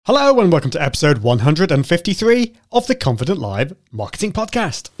Hello and welcome to episode 153 of the Confident Live Marketing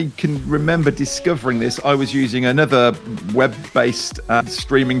Podcast. I can remember discovering this. I was using another web-based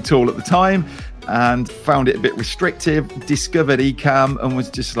streaming tool at the time and found it a bit restrictive, discovered Ecamm and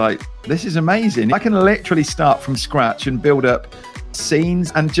was just like, this is amazing. I can literally start from scratch and build up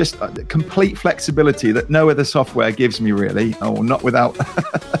scenes and just complete flexibility that no other software gives me, really, or not without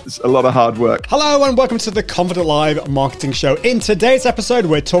a lot of hard work. Hello and welcome to the Confident Live Marketing Show. In today's episode,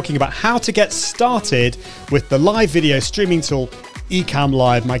 we're talking about how to get started with the live video streaming tool Ecamm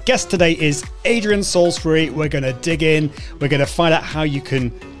Live. My guest today is Adrian Salisbury. We're going to dig in. We're going to find out how you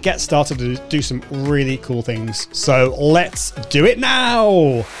can get started to do some really cool things. So let's do it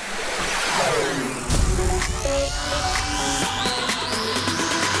now.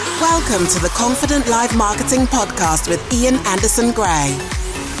 Welcome to the Confident Live Marketing Podcast with Ian Anderson Gray.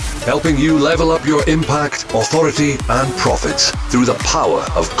 Helping you level up your impact, authority, and profits through the power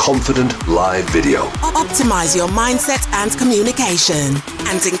of confident live video. Optimize your mindset and communication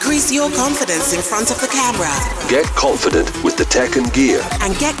and increase your confidence in front of the camera. Get confident with the tech and gear.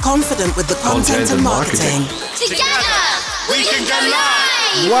 And get confident with the content and marketing. Together, we can go live!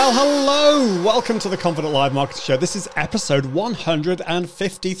 Well, hello. Welcome to the Confident Live Marketing Show. This is episode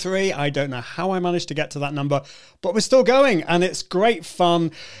 153. I don't know how I managed to get to that number, but we're still going and it's great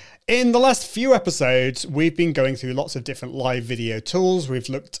fun. In the last few episodes, we've been going through lots of different live video tools. We've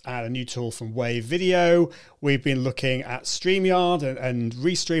looked at a new tool from Wave Video. We've been looking at StreamYard and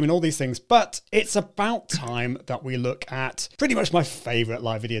Restream and all these things. But it's about time that we look at pretty much my favorite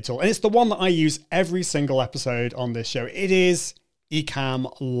live video tool. And it's the one that I use every single episode on this show. It is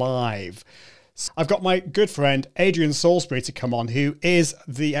Ecamm Live. I've got my good friend Adrian Salisbury to come on, who is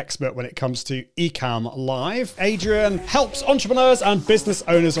the expert when it comes to Ecamm Live. Adrian helps entrepreneurs and business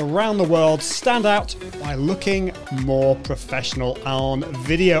owners around the world stand out by looking more professional on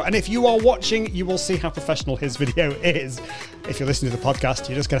video. And if you are watching, you will see how professional his video is. If you're listening to the podcast,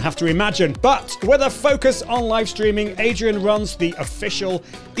 you're just going to have to imagine. But with a focus on live streaming, Adrian runs the official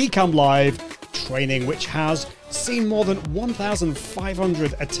Ecamm Live training, which has seen more than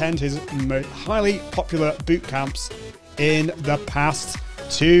 1,500 attend his highly popular boot camps in the past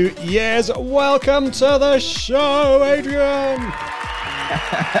 2 years. Welcome to the show, Adrian.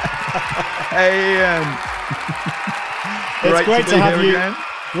 Hey, Ian. It's great to have you. Again.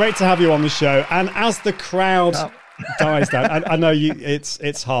 Great to have you on the show. And as the crowd dies down, I know you.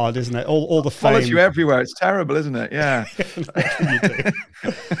 It's hard, isn't it? All the fame. Follows you everywhere. It's terrible, isn't it? Yeah. You do.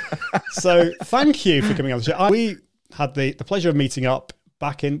 So thank you for coming on the show. We had the pleasure of meeting up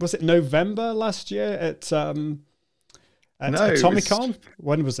back in, was it November last year at Atomicon?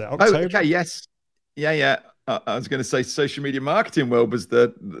 When was it? October? Oh, okay, yes. Yeah. I was going to say Social Media Marketing World was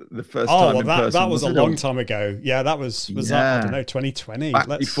the first time in person. That was a long time ago. Yeah, that was that, I don't know, 2020.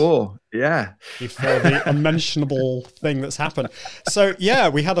 Before the unmentionable thing that's happened. So yeah,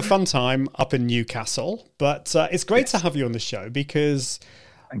 we had a fun time up in Newcastle, but it's great to have you on the show because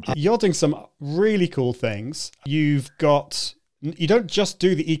you're doing some really cool things. You don't just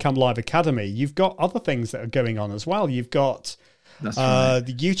do the Ecamm Live Academy. You've got other things that are going on as well. You've got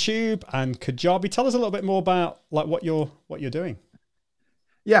the YouTube and Kajabi. Tell us a little bit more about like what you're doing.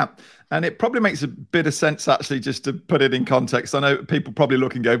 Yeah, and it probably makes a bit of sense actually just to put it in context. I know people probably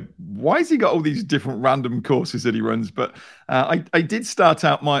look and go, why has he got all these different random courses that he runs? But I did start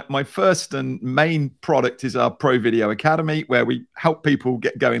out, my first and main product is our Pro Video Academy, where we help people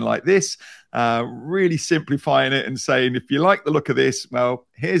get going like this, really simplifying it and saying, if you like the look of this, well,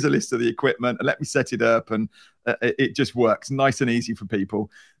 here's a list of the equipment and let me set it up. And it just works nice and easy for people.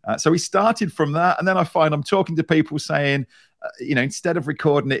 So we started from that. And then I find I'm talking to people saying, instead of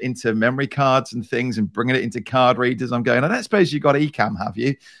recording it into memory cards and things and bringing it into card readers, I'm going, I don't suppose you've got Ecamm, have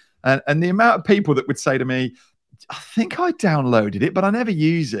you? And the amount of people that would say to me, I think I downloaded it, but I never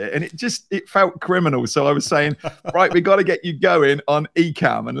use it. And it felt criminal. So I was saying, right, we got to get you going on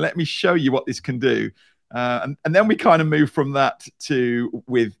Ecamm and let me show you what this can do. And then we kind of moved from that to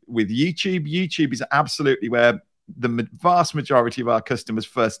with YouTube. YouTube is absolutely where the vast majority of our customers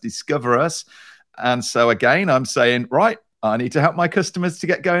first discover us. And so again, I'm saying, right, I need to help my customers to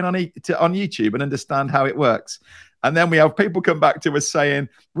get going on YouTube and understand how it works. And then we have people come back to us saying,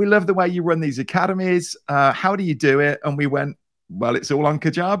 we love the way you run these academies. How do you do it? And we went, well, it's all on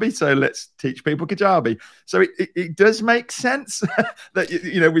Kajabi, so let's teach people Kajabi. So it does make sense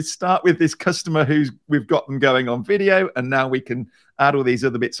that, we start with this customer we've got them going on video, and now we can add all these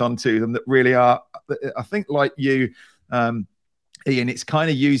other bits onto them that really are, I think, like you, Ian, it's kind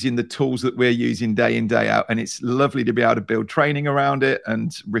of using the tools that we're using day in, day out. And it's lovely to be able to build training around it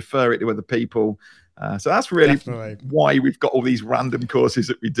and refer it to other people. So that's really Definitely why we've got all these random courses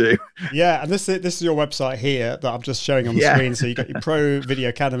that we do. Yeah, and this is your website here that I'm just showing on the screen. So you got your Pro Video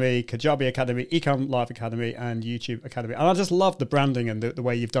Academy, Kajabi Academy, Ecamm Live Academy, and YouTube Academy. And I just love the branding and the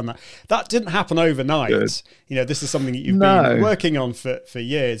way you've done that. That didn't happen overnight. Good. You know, this is something that you've been working on for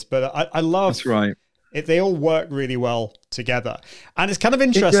years. But I love That's right. it. They all work really well together. And it's kind of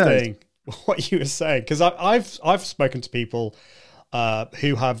interesting what you were saying, because I've spoken to people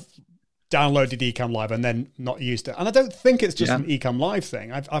who have downloaded Ecamm Live and then not used it. And I don't think it's just an Ecamm Live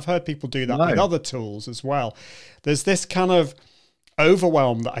thing. I've heard people do that with other tools as well. There's this kind of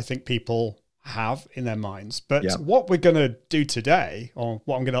overwhelm that I think people have in their minds. But what we're going to do today, or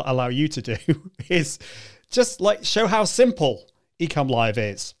what I'm going to allow you to do, is just like show how simple Ecamm Live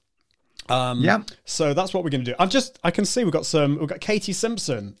is. So that's what we're going to do. I can see we've got Katie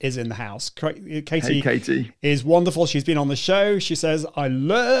Simpson is in the house. Katie is wonderful. She's been on the show. She says, I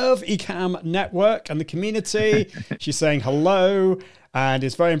love Ecamm Network and the community. She's saying hello and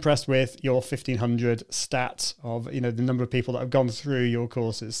is very impressed with your 1,500 stats of, the number of people that have gone through your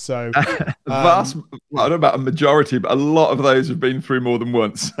courses. So I don't know about a majority, but a lot of those have been through more than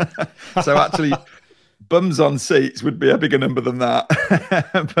once. So actually, bums on seats would be a bigger number than that.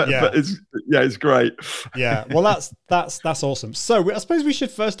 but it's great. Yeah, well, that's awesome. So I suppose we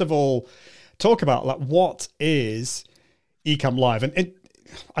should first of all talk about like what is Ecamm Live, and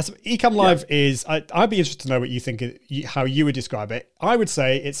Ecamm Live is. I'd be interested to know what you think, how you would describe it. I would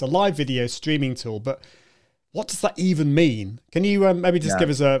say it's a live video streaming tool, but what does that even mean? Can you maybe just give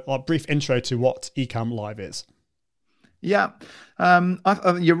us a brief intro to what Ecamm Live is? Yeah,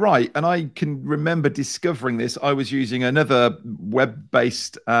 you're right. And I can remember discovering this. I was using another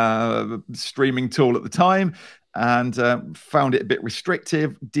web-based streaming tool at the time and found it a bit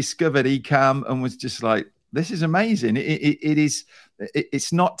restrictive, discovered Ecamm and was just like, this is amazing.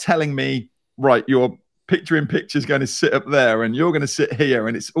 It's not telling me, right, your picture-in-picture is going to sit up there and you're going to sit here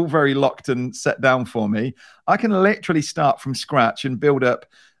and it's all very locked and set down for me. I can literally start from scratch and build up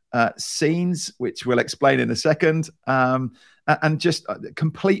scenes, which we'll explain in a second, and just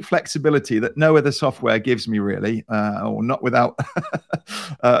complete flexibility that no other software gives me, really, or not without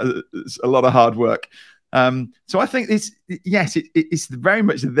a lot of hard work. So I think it's very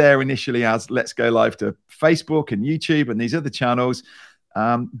much there initially as let's go live to Facebook and YouTube and these other channels.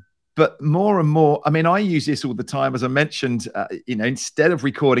 But more and more, I mean, I use this all the time. As I mentioned, instead of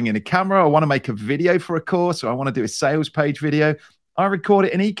recording in a camera, I want to make a video for a course, or I want to do a sales page video. I record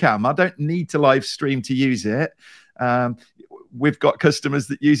it in Ecamm. I don't need to live stream to use it. We've got customers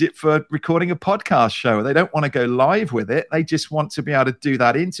that use it for recording a podcast show. They don't want to go live with it. They just want to be able to do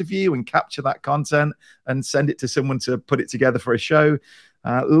that interview and capture that content and send it to someone to put it together for a show.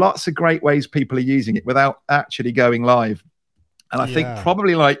 Lots of great ways people are using it without actually going live. And I think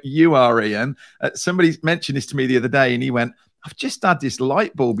probably like you are, Ian, somebody mentioned this to me the other day and he went, I've just had this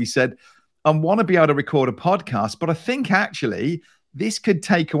light bulb. He said, I want to be able to record a podcast, but I think actually this could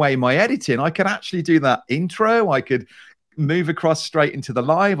take away my editing. I could actually do that intro. I could move across straight into the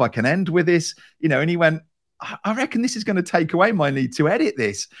live. I can end with this, and he went, I reckon this is going to take away my need to edit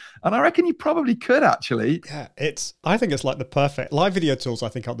this. And I reckon you probably could actually. Yeah, I think it's like the perfect live video tools. I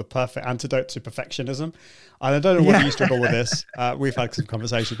think are the perfect antidote to perfectionism. And I don't know whether you struggle with this. We've had some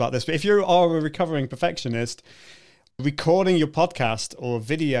conversations about this, but if you are a recovering perfectionist, recording your podcast or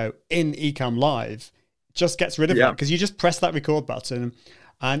video in Ecamm Live just gets rid of it, because you just press that record button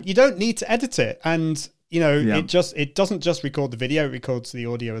and you don't need to edit it. And it doesn't just record the video, it records the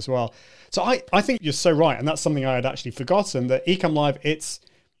audio as well. So I think you're so right, and that's something I had actually forgotten, that Ecamm Live, it's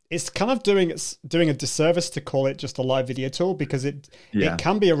kind of doing a disservice to call it just a live video tool, because it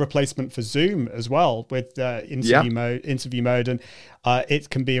can be a replacement for Zoom as well with interview mode, and it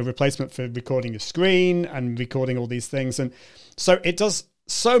can be a replacement for recording a screen and recording all these things, and so it does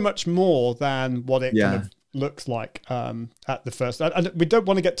so much more than what it kind of looks like at the first. And we don't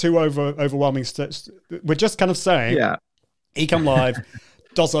want to get too overwhelming. We're just kind of saying Ecamm Live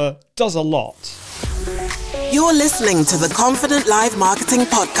does a lot. You're listening to the Confident Live Marketing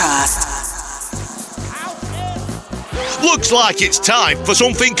Podcast. Looks like it's time for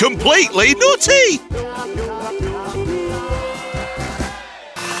something completely nutty.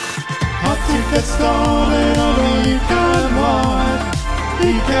 How to get started on Ecamm Live.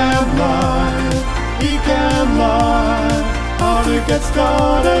 Ecamm Live. Ecamm Live. How to get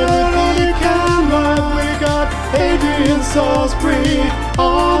started on Ecamm Live. We got Adrian Salisbury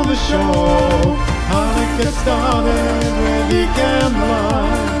on the show. How to get started with Ecamm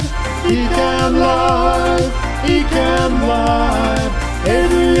Live. Ecamm Live. Ecamm Live.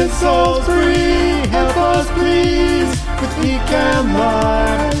 Adrian Salisbury, help us please. with Ecamm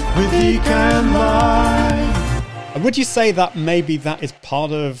Live, with Ecamm Live. And would you say that maybe that is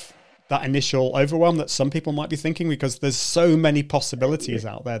part of that initial overwhelm that some people might be thinking, because there's so many possibilities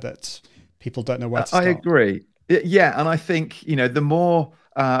out there that people don't know where to start? I agree. Yeah, and I think the more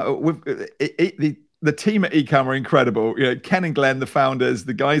the team at Ecamm are incredible. Ken and Glenn, the founders,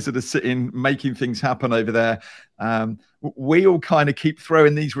 the guys that are sitting making things happen over there. We all kind of keep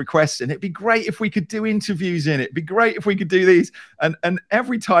throwing these requests in. It'd be great if we could do interviews in it. It'd be great if we could do these. And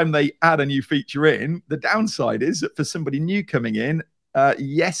every time they add a new feature in, the downside is that for somebody new coming in,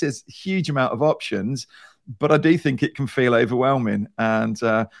 yes, there's a huge amount of options, but I do think it can feel overwhelming. And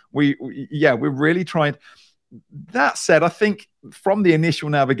we're really trying. That said, I think from the initial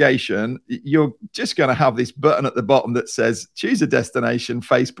navigation, you're just going to have this button at the bottom that says choose a destination,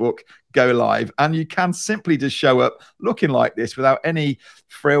 Facebook, go live. And you can simply just show up looking like this without any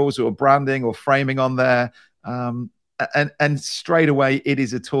frills or branding or framing on there. And straight away, it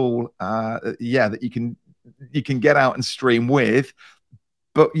is a tool, that you can get out and stream with.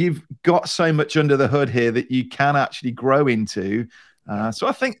 But you've got so much under the hood here that you can actually grow into. So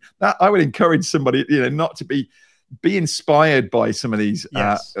I think that I would encourage somebody, not to be inspired by some of these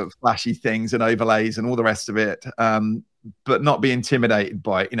flashy things and overlays and all the rest of it, but not be intimidated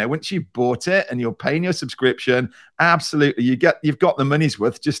by it. Once you've bought it and you're paying your subscription, absolutely, you've got the money's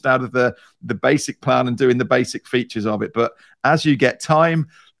worth just out of the basic plan and doing the basic features of it. But as you get time,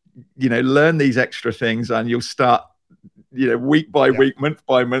 learn these extra things, and you'll start. Week by week, month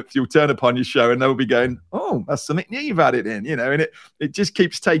by month, you'll turn upon your show and they'll be going, oh, that's something new you've added in, and it just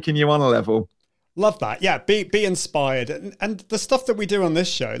keeps taking you on a level. Love that. Yeah, be inspired. And the stuff that we do on this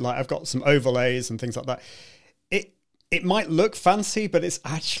show, like I've got some overlays and things like that. It might look fancy, but it's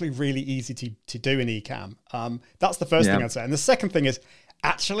actually really easy to do in Ecamm. That's the first thing I'd say. And the second thing is,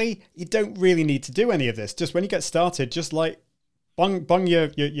 actually, you don't really need to do any of this. Just when you get started, just like bung your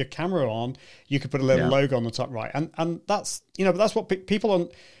camera on, you could put a little logo on the top right, and that's that's what people on.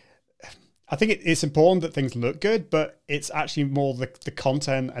 I think it's important that things look good, but it's actually more the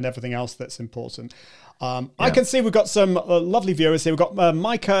content and everything else that's important. I can see we've got some lovely viewers here. We've got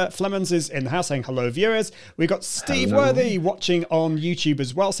Micah Flemons is in the house saying hello, viewers. We've got Steve Worthy watching on YouTube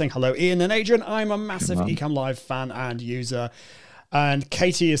as well, saying hello, Ian and Adrian. I'm a massive Ecamm Live fan and user. And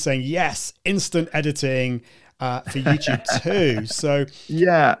Katie is saying yes, instant editing for YouTube too. So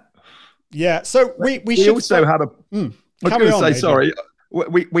yeah. So we should also had a. I was going to say, sorry.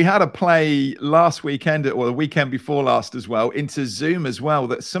 We had a play last weekend or the weekend before last as well into Zoom as well.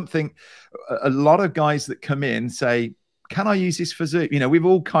 That's something a lot of guys that come in say, can I use this for Zoom? We've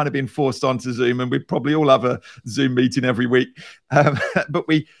all kind of been forced onto Zoom, and we probably all have a Zoom meeting every week. But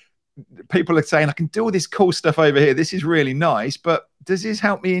people are saying, I can do all this cool stuff over here. This is really nice, but does this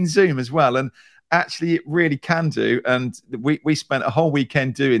help me in Zoom as well? And actually, it really can do. And we spent a whole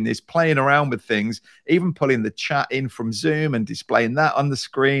weekend doing this, playing around with things, even pulling the chat in from Zoom and displaying that on the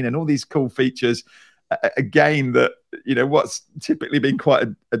screen and all these cool features. Again, that, what's typically been quite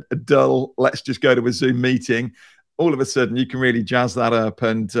a dull, let's just go to a Zoom meeting. All of a sudden, you can really jazz that up.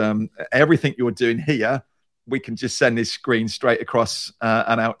 And everything you're doing here, we can just send this screen straight across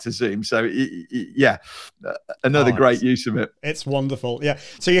and out to Zoom. So another great use of it. It's wonderful. Yeah.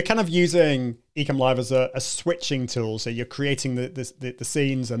 So you're kind of using Ecamm Live as a switching tool. So you're creating the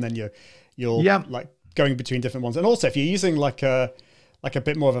scenes, and then you're like going between different ones. And also, if you're using like a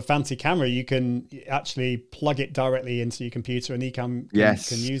bit more of a fancy camera, you can actually plug it directly into your computer, and Ecamm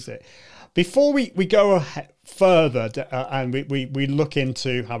can use it. Before we go further and we look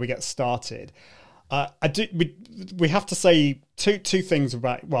into how we get started, we have to say two things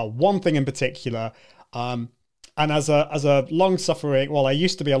about, one thing in particular, and as a long-suffering, I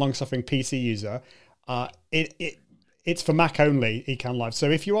used to be a long-suffering PC user, it's for Mac only, Ecamm Live. So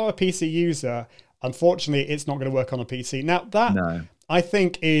if you are a PC user, unfortunately, it's not going to work on a PC. Now that I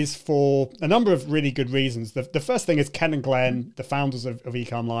think is for a number of really good reasons. The first thing is Ken and Glenn, the founders of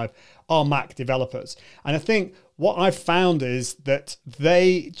Ecamm Live, are Mac developers. And I think what I've found is that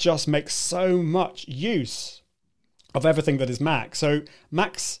they just make so much use of everything that is Mac. So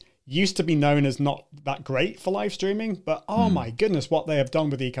Macs used to be known as not that great for live streaming, but oh my goodness, what they have done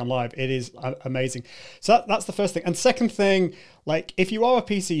with Ecamm Live, it is amazing. So that's the first thing. And second thing, like if you are a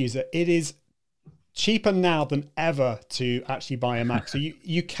PC user, it is cheaper now than ever to actually buy a Mac. So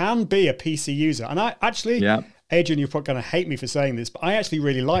you can be a PC user. And I actually, Adrian, you're probably going to hate me for saying this, but I actually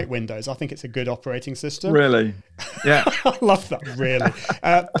really like Windows. I think it's a good operating system. Really? Yeah. I love that, really.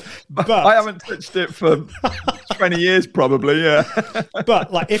 But I haven't touched it for 20 years, probably. Yeah.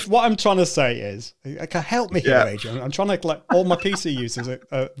 But like, if what I'm trying to say is, okay, help me here, Yeah. Adrian. I'm trying to, like, all my PC users,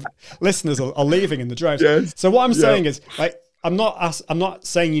 listeners are leaving in the droves. Yes. So what I'm Yeah. saying is, like, I'm not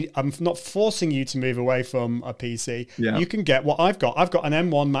saying you, I'm not forcing you to move away from a PC. Yeah. You can get what I've got. I've got an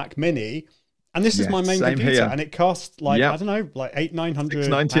M1 Mac Mini, and this is my main same computer, here. and it costs like, Yeah. I don't know, like $800-900.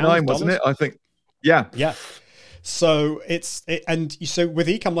 $6.99, wasn't it? I think. Yeah. Yeah. So so with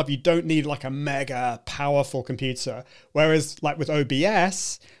Ecamm Live, you don't need like a mega powerful computer. Whereas like with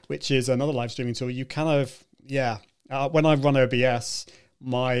OBS, which is another live streaming tool, you kind of, when I run OBS,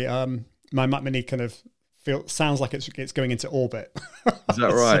 my my Mac Mini kind of sounds like it's going into orbit. Is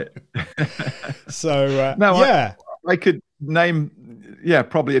that right? So No, yeah. I could name,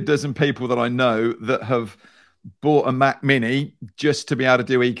 probably a dozen people that I know that have bought a Mac Mini just to be able to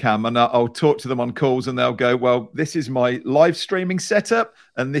do Ecamm, and I'll talk to them on calls, and they'll go, "Well, this is my live streaming setup,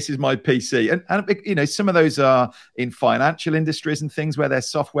 and this is my PC." And you know, some of those are in financial industries and things where their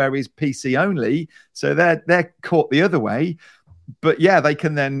software is PC only, so they're caught the other way. But yeah, they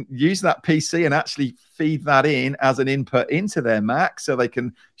can then use that PC and actually feed that in as an input into their Mac, so they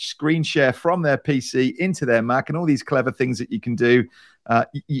can screen share from their PC into their Mac, and all these clever things that you can do.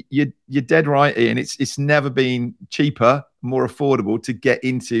 You're dead right, Ian. It's never been cheaper, more affordable to get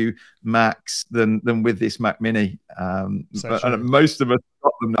into Macs than with this Mac Mini. And most of us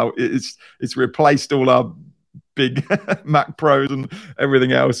got them now. It's replaced all our big Mac Pros and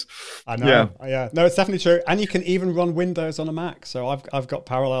everything else. I know. Yeah. No, it's definitely true. And you can even run Windows on a Mac. So I've got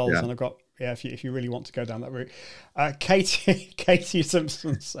Parallels, and I've got, if you really want to go down that route. Katie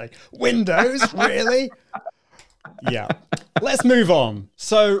Simpson say, Windows, really? Yeah. Let's move on.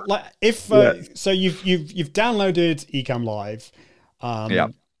 So like so you've downloaded Ecamm Live.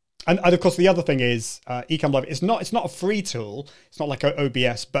 And of course, the other thing is Ecamm Live. It's not a free tool. It's not like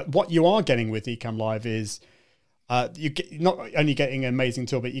OBS. But what you are getting with Ecamm Live is you're not only getting an amazing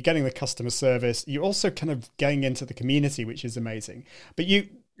tool, but you're getting the customer service. You're also kind of getting into the community, which is amazing. But you've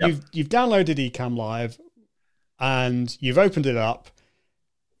downloaded Ecamm Live, and you've opened it up.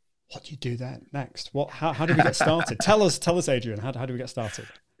 What do you do then next? How do we get started? Tell us, Adrian. How do we get started?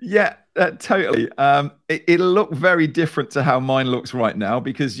 Yeah, totally. It'll look very different to how mine looks right now,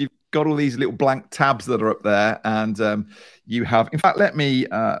 because you've got all these little blank tabs that are up there, and you have. In fact,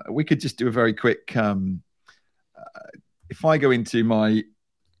 we could just do a very quick. If I go into my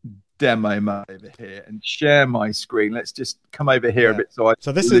demo mode over here and share my screen, let's just come over here a bit.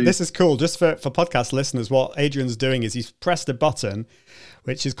 So this is cool. Just for podcast listeners, what Adrian's doing is he's pressed a button,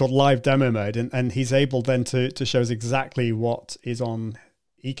 which is called live demo mode, and he's able then to show us exactly what is on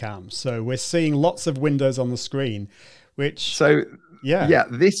Ecamm. So we're seeing lots of windows on the screen, this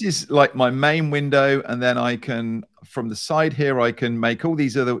is like my main window, and then I can, from the side here, I can make all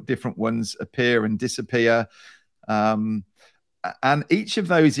these other different ones appear and disappear. And each of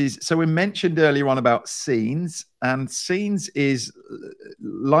those is, so we mentioned earlier on about scenes, and scenes is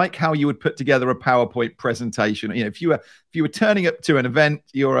like how you would put together a PowerPoint presentation. You know, if you were turning up to an event,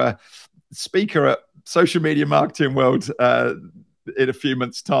 you're a speaker at Social Media Marketing World in a few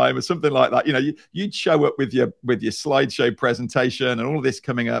months' time or something like that. You know, you'd show up with your slideshow presentation and all of this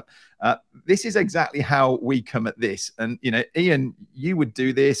coming up. This is exactly how we come at this. And, you know, Ian, you would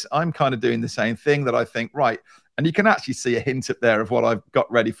do this. I'm kind of doing the same thing, that I think, right. And you can actually see a hint up there of what I've got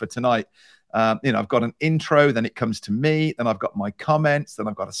ready for tonight. You know, I've got an intro, then it comes to me, then I've got my comments, then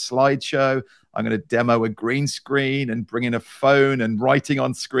I've got a slideshow. I'm going to demo a green screen and bring in a phone and writing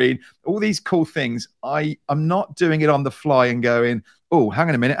on screen, all these cool things. I'm not doing it on the fly and going, oh, hang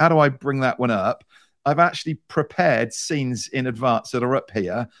on a minute, how do I bring that one up? I've actually prepared scenes in advance that are up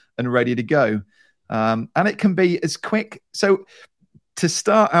here and ready to go. And it can be as quick. So to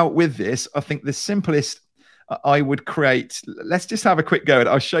start out with this, I think the simplest I would create, let's just have a quick go at it.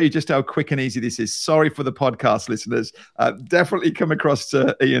 I'll show you just how quick and easy this is. Sorry for the podcast listeners. Definitely come across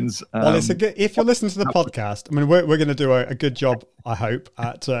to Ian's. Well, it's if you're listening to the podcast, I mean, we're going to do a good job, I hope,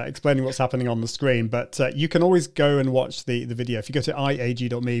 at explaining what's happening on the screen. But you can always go and watch the video. If you go to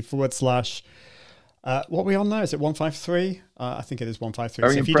iag.me/, what are we on now? Is it 153? I think it is 153.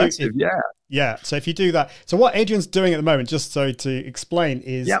 Very impressive, Yeah. So if you do that, so what Adrian's doing at the moment, just so to explain,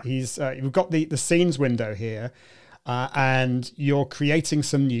 is we've got the scenes window here, and you're creating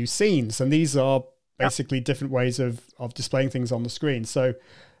some new scenes, and these are basically different ways of displaying things on the screen. So,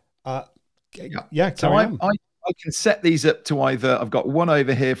 so I can set these up to either. I've got one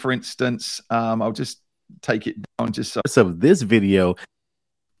over here, for instance. I'll just take it down just so this video.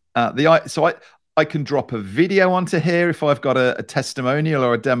 I can drop a video onto here if I've got a testimonial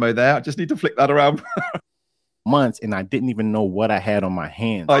or a demo there. I just need to flick that around. Months, and I didn't even know what I had on my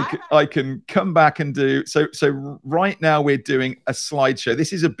hands. I can come back and do so right now we're doing a slideshow.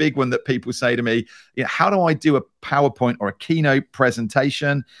 This is a big one that people say to me, how do I do a PowerPoint or a keynote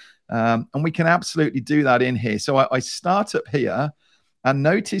presentation? And we can absolutely do that in here. So I start up here, and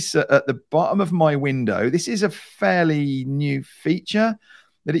notice at the bottom of my window, this is a fairly new feature.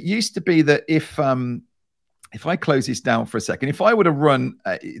 That it used to be that if I close this down for a second, if I were to run,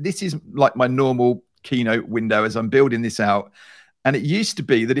 this is like my normal keynote window as I'm building this out. And it used to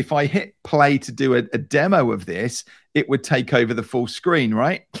be that if I hit play to do a demo of this, it would take over the full screen,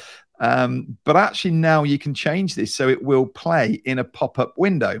 right? But actually now you can change this so it will play in a pop-up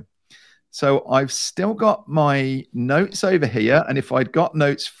window. So I've still got my notes over here. And if I'd got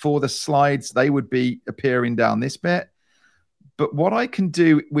notes for the slides, they would be appearing down this bit. But what I can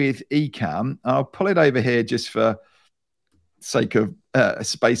do with Ecamm, I'll pull it over here just for sake of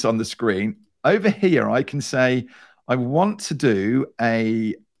space on the screen. Over here, I can say, I want to do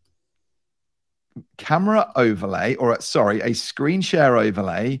a camera overlay, or sorry, a screen share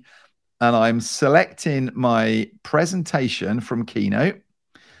overlay. And I'm selecting my presentation from Keynote.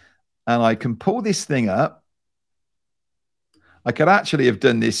 And I can pull this thing up. I could actually have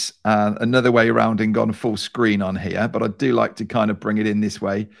done this another way around and gone full screen on here, but I do like to kind of bring it in this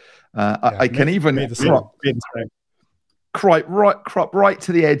way. I can even crop right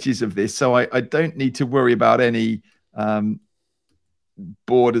to the edges of this, so I don't need to worry about any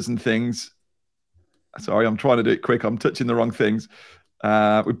borders and things. Sorry, I'm trying to do it quick. I'm touching the wrong things.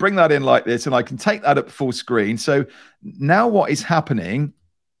 We bring that in like this, and I can take that up full screen. So now what is happening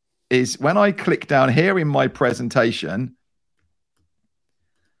is when I click down here in my presentation,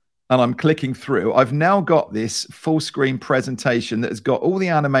 and I'm clicking through, I've now got this full screen presentation that has got all the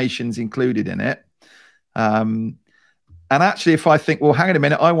animations included in it. And actually, if I think, well, hang on a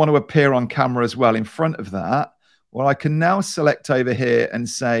minute, I want to appear on camera as well in front of that, well, I can now select over here and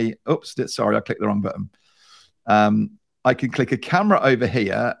say, oops, sorry, I clicked the wrong button. I can click a camera over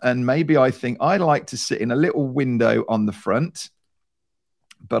here, and maybe I think I like to sit in a little window on the front,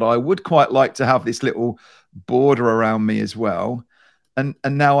 but I would quite like to have this little border around me as well. And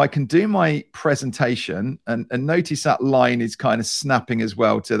now I can do my presentation, and notice that line is kind of snapping as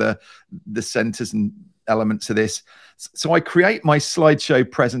well to the centers and elements of this. So I create my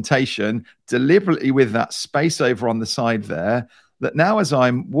slideshow presentation deliberately with that space over on the side there, that now as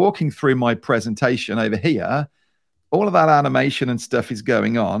I'm walking through my presentation over here, all of that animation and stuff is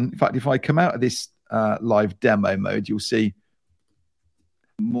going on. In fact, if I come out of this live demo mode, you'll see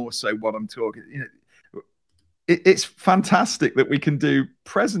more so what I'm talking. It's fantastic that we can do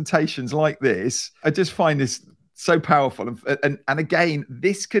presentations like this. I just find this so powerful. And again,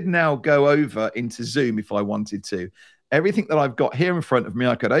 this could now go over into Zoom if I wanted to. Everything that I've got here in front of me,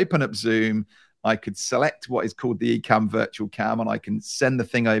 I could open up Zoom. I could select what is called the Ecamm Virtual Cam, and I can send the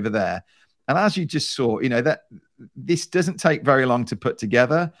thing over there. And as you just saw, that this doesn't take very long to put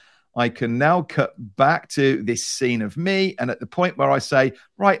together. I can now cut back to this scene of me. And at the point where I say,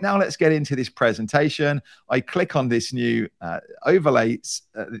 right, now let's get into this presentation, I click on this new overlay,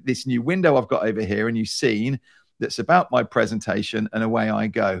 this new window I've got over here, a new scene that's about my presentation, and away I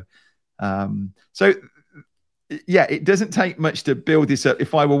go. So yeah, it doesn't take much to build this up.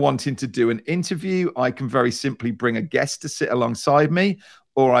 If I were wanting to do an interview, I can very simply bring a guest to sit alongside me,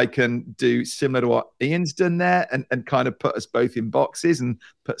 or I can do similar to what Ian's done there and kind of put us both in boxes and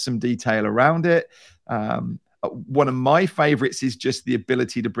put some detail around it. One of my favorites is just the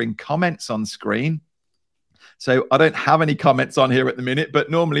ability to bring comments on screen. So I don't have any comments on here at the minute, but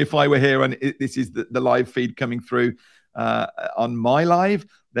normally if I were here and this is the live feed coming through on my live,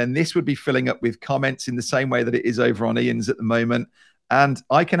 then this would be filling up with comments in the same way that it is over on Ian's at the moment. And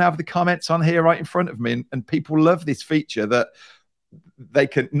I can have the comments on here right in front of me. And people love this feature that they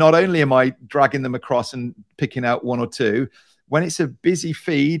can, not only am I dragging them across and picking out one or two, when it's a busy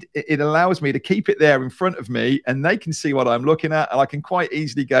feed, it allows me to keep it there in front of me and they can see what I'm looking at. And I can quite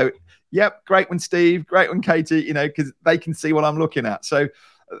easily go, yep, great one, Steve, great one, Katie, because they can see what I'm looking at. So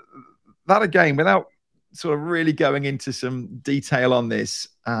that again, without sort of really going into some detail on this,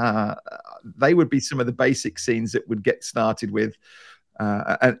 they would be some of the basic scenes that would get started with.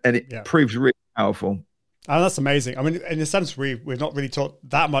 And it proves really powerful. And that's amazing. I mean, in a sense, we've not really talked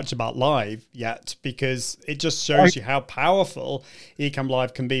that much about live yet, because it just shows you how powerful Ecamm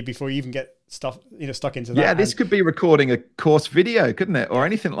Live can be before you even get stuff, stuck into that. Yeah, this could be recording a course video, couldn't it? Or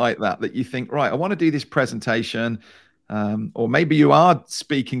anything like that, that you think, right, I want to do this presentation. Or maybe you are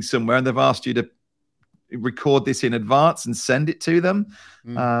speaking somewhere and they've asked you to record this in advance and send it to them.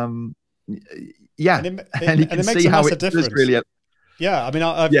 yeah, and you it can makes see a how massive it does difference. really. Yeah, I mean,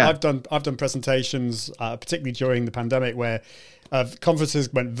 I've done presentations, particularly during the pandemic, where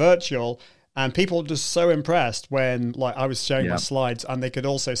conferences went virtual, and people were just so impressed when, like, I was showing my slides, and they could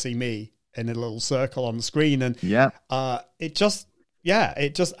also see me in a little circle on the screen, and it just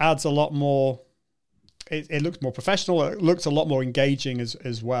adds a lot more. It looks more professional. It looks a lot more engaging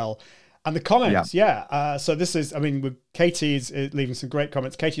as well. And the comments, so this is, I mean, with Katie is leaving some great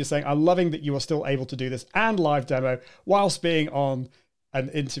comments. Katie is saying, "I'm loving that you are still able to do this and live demo whilst being on an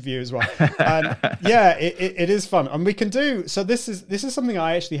interview as well." And it is fun, and we can do. So this is something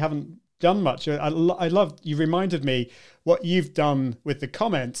I actually haven't done much. I love. You reminded me what you've done with the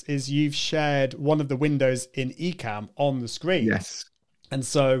comments is you've shared one of the windows in Ecamm on the screen. Yes, and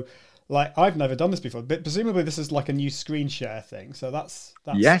so. Like, I've never done this before, but presumably this is like a new screen share thing. So that's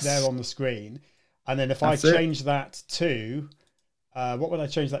there on the screen. And then if I change that to, what would I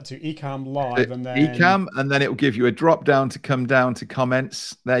change that to? Ecamm Live, and then Ecamm, and then it will give you a drop down to come down to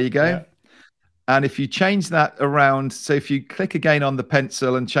comments. There you go. Yeah. And if you change that around, so if you click again on the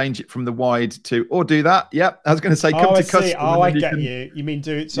pencil and change it from the wide to, or do that. Yep. I was going to say, come to custom. Oh, I get you. You mean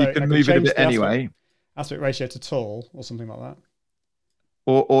do it so you can move it a bit anyway. Aspect ratio to tall or something like that.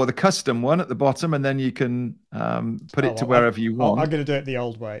 Or the custom one at the bottom, and then you can put it to wherever you want. I'm going to do it the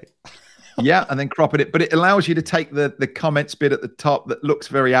old way. Yeah, and then crop it. But it allows you to take the comments bit at the top that looks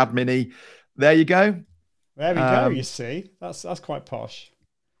very admin-y. There you go. There we go. You see, that's quite posh.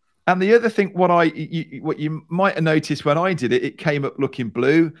 And the other thing, what you might have noticed when I did it, it came up looking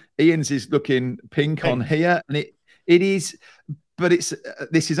blue. Ian's is looking pink on here, and it is. But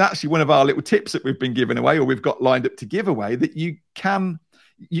this is actually one of our little tips that we've been giving away, or we've got lined up to give away, that you can't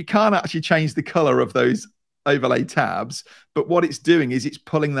actually change the color of those overlay tabs, but what it's doing is it's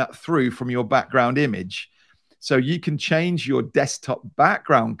pulling that through from your background image. So you can change your desktop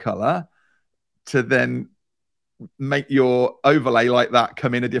background color to then make your overlay like that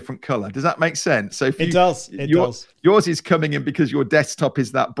come in a different color. Does that make sense? So if it does. Yours is coming in because your desktop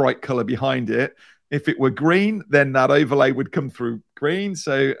is that bright color behind it. If it were green, then that overlay would come through green.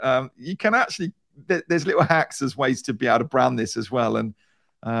 So you can actually, there's little hacks as ways to be able to brand this as well. And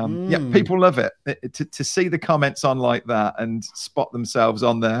people love it. To see the comments on like that and spot themselves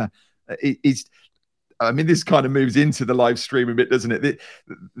on there is, I mean, this kind of moves into the live stream a bit, doesn't it?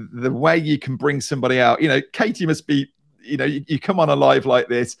 The way you can bring somebody out, Katie must be, you come on a live like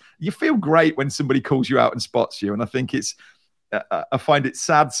this, you feel great when somebody calls you out and spots you. And I think I find it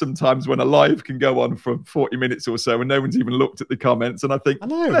sad sometimes when a live can go on for 40 minutes or so and no one's even looked at the comments. And I think,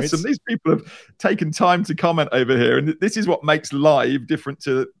 listen, these people have taken time to comment over here. And this is what makes live different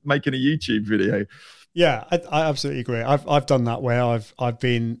to making a YouTube video. Yeah, I absolutely agree. I've done that where I've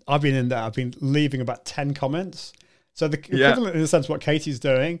been in there. I've been leaving about 10 comments. So the equivalent in a sense what Katie's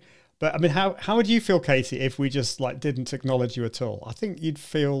doing. But I mean, how would you feel, Katie, if we just didn't acknowledge you at all? I think you'd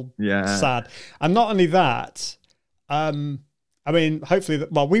feel sad. And not only that, I mean, hopefully,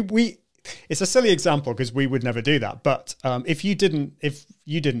 we it's a silly example because we would never do that. But if you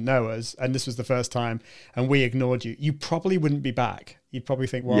didn't know us and this was the first time and we ignored you, you probably wouldn't be back. You'd probably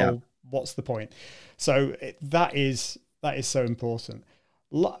think, well, what's the point? So that is so important.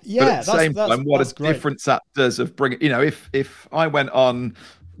 But at the same time, what a difference that does of bringing. If I went on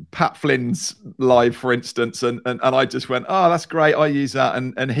Pat Flynn's live, for instance, and I just went, oh, that's great, I use that,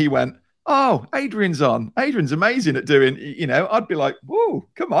 and he went, oh, Adrian's on. Adrian's amazing at doing, I'd be like, whoa,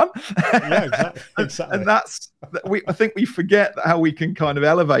 come on. Yeah, exactly. And I think we forget how we can kind of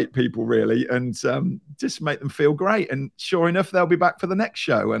elevate people really and just make them feel great. And sure enough, they'll be back for the next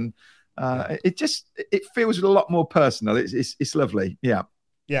show. And it feels a lot more personal. It's lovely. Yeah.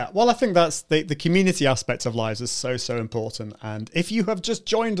 Yeah, well, I think that's the community aspect of lives is so important. And if you have just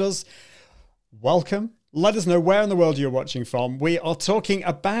joined us, welcome. Let us know where in the world you're watching from. We are talking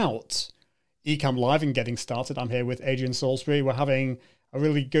about Ecamm Live and getting started. I'm here with Adrian Salisbury. We're having a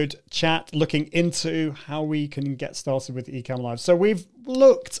really good chat looking into how we can get started with Ecamm Live. So we've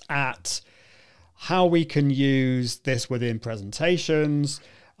looked at how we can use this within presentations.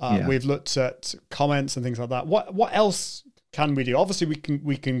 We've looked at comments and things like that. What else can we do? Obviously,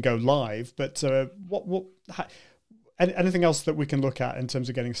 we can go live, but anything else that we can look at in terms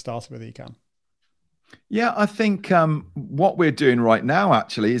of getting started with Ecamm? Yeah, I think what we're doing right now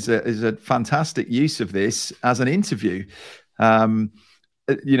actually is a fantastic use of this as an interview.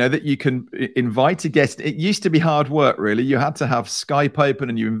 That you can invite a guest. It used to be hard work, really. You had to have Skype open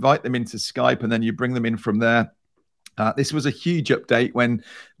and you invite them into Skype and then you bring them in from there. This was a huge update when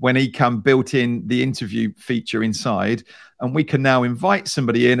Ecamm built in the interview feature inside, and we can now invite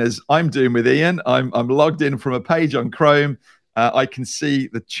somebody in, as I'm doing with Ian. I'm logged in from a page on Chrome, I can see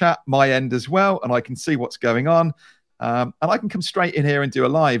the chat, my end as well, and I can see what's going on. And I can come straight in here and do a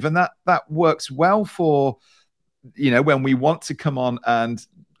live. And that works well for, when we want to come on and,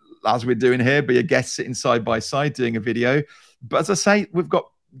 as we're doing here, be a guest sitting side by side doing a video. But as I say, we've got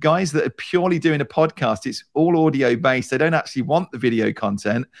guys that are purely doing a podcast. It's all audio based. They don't actually want the video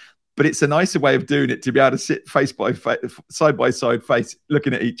content, but it's a nicer way of doing it to be able to sit side by side, face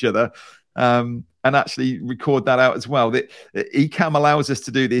looking at each other, and actually record that out as well. Ecamm allows us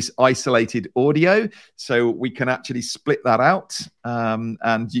to do this isolated audio, so we can actually split that out,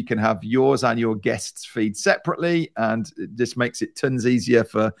 and you can have yours and your guests' feed separately, and it just makes it tons easier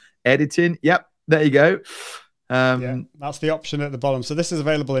for editing. Yep, there you go. That's the option at the bottom. So this is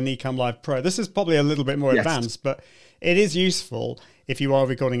available in Ecamm Live Pro. This is probably a little bit more advanced, but it is useful if you are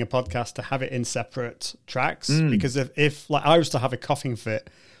recording a podcast to have it in separate tracks, because if like I was to have a coughing fit,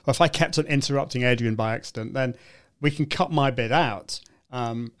 or if I kept on interrupting Adrian by accident, then we can cut my bit out,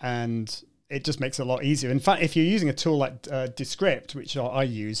 and it just makes it a lot easier. In fact, if you're using a tool like Descript, which I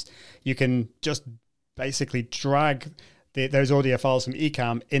use, you can just basically drag those audio files from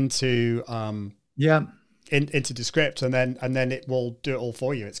Ecamm into into Descript, and then it will do it all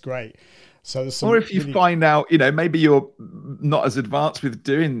for you. It's great. So there's some, or if you find out, maybe you're not as advanced with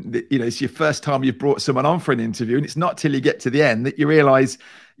doing, it's your first time you've brought someone on for an interview, and it's not till you get to the end that you realize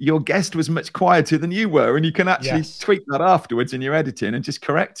your guest was much quieter than you were, and you can actually tweak that afterwards in your editing and just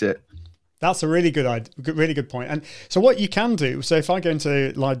correct it. That's a really good point. And so what you can do, so if I go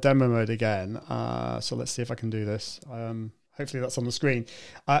into live demo mode again, so let's see if I can do this. Hopefully that's on the screen.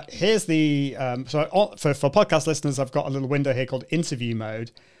 Here's the, for podcast listeners, I've got a little window here called interview mode.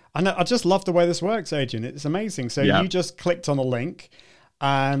 And I just love the way this works, Adrian. It's amazing. So you just clicked on a link,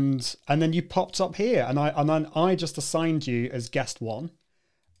 and then you popped up here, and then I just assigned you as guest one.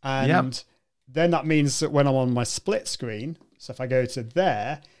 And then that means that when I'm on my split screen, so if I go to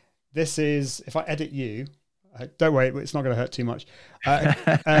there, this is, if I edit you, don't worry, it's not going to hurt too much.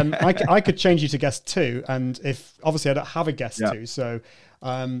 I could change you to guest two, and if obviously I don't have a guest two, so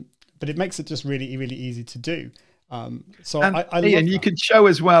but it makes it just really, really easy to do. So I Ian, you can show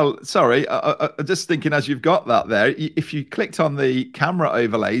as well. Sorry, I'm just thinking as you've got that there. If you clicked on the camera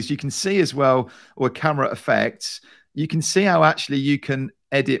overlays, you can see as well, or camera effects. You can see how actually you can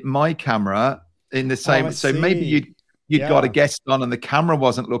edit my camera in the same. So maybe you'd got a guest on and the camera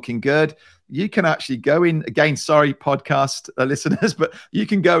wasn't looking good. You can actually go in again. Sorry, podcast listeners, but you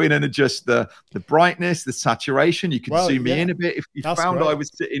can go in and adjust the brightness, the saturation. You can zoom me in a bit. If you found I was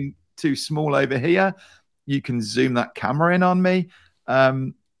sitting too small over here, you can zoom that camera in on me.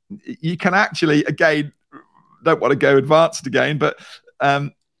 You can actually, again, don't want to go advanced again, but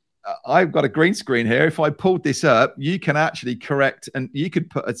I've got a green screen here. If I pulled this up, you can actually correct, and you could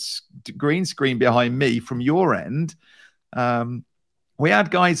put a green screen behind me from your end. We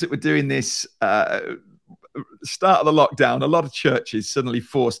had guys that were doing this start of the lockdown. A lot of churches suddenly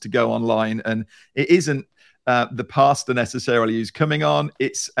forced to go online, and it isn't the pastor necessarily who's coming on.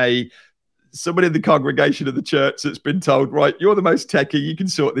 It's somebody in the congregation of the church that's been told, right, you're the most techie, you can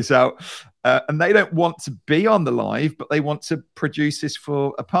sort this out. And they don't want to be on the live, but they want to produce this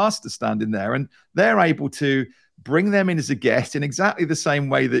for a pastor standing there. And they're able to bring them in as a guest in exactly the same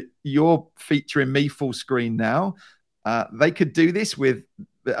way that you're featuring me full screen now. They could do this with,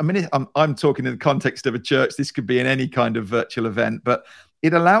 I mean, I'm talking in the context of a church. This could be in any kind of virtual event, but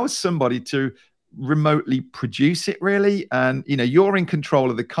it allows somebody to remotely produce it really, and you're in control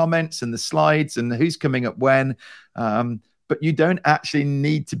of the comments and the slides and who's coming up when, but you don't actually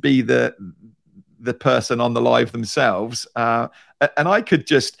need to be the person on the live themselves, and I could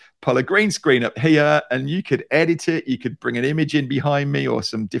just pull a green screen up here and you could edit it. You could bring an image in behind me or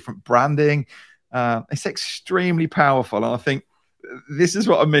some different branding. It's extremely powerful, and I think this is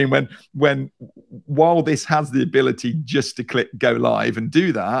what I mean when while this has the ability just to click go live and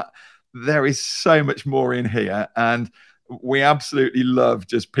do that, there is so much more in here, and we absolutely love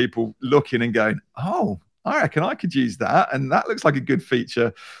just people looking and going, oh, I reckon I could use that, and that looks like a good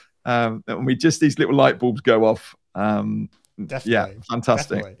feature. And these little light bulbs go off. Definitely, yeah,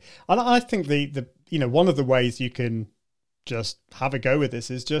 fantastic. Definitely. And I think the one of the ways you can just have a go with this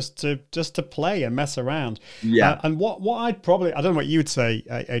is just to play and mess around. Yeah. And what I'd probably, I don't know what you would say,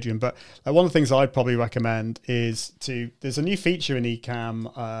 Adrian, but one of the things I'd probably recommend is there's a new feature in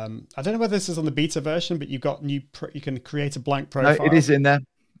Ecamm. I don't know whether this is on the beta version, but you can create a blank profile. No, it is in there.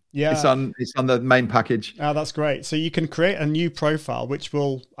 Yeah. It's on the main package. Oh, that's great. So you can create a new profile, which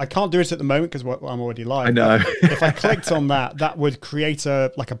I can't do it at the moment because I'm already live. I know. If I clicked on that would create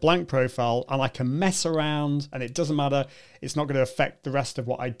a blank profile, and I can mess around, and it doesn't matter. It's not going to affect the rest of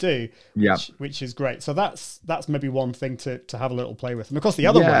what I do, which is great. So that's maybe one thing to have a little play with. And of course, the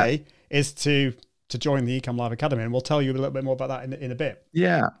other way is to join the Ecamm Live Academy, and we'll tell you a little bit more about that in a bit.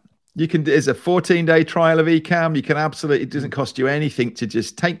 Yeah. You can, there's a 14-day trial of Ecamm. You can absolutely, it doesn't cost you anything to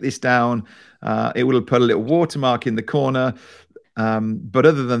just take this down. It will put a little watermark in the corner. But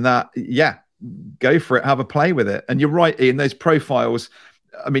other than that, go for it. Have a play with it. And you're right, Ian, those profiles,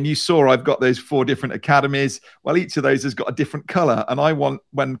 I mean, you saw I've got those 4 different academies. Well, each of those has got a different color. And I want,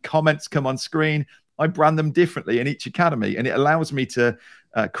 when comments come on screen, I brand them differently in each academy. And it allows me to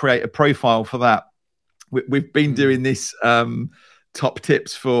create a profile for that. We've been doing this top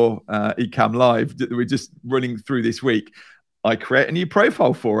tips for Ecamm Live that we're just running through this week. I create a new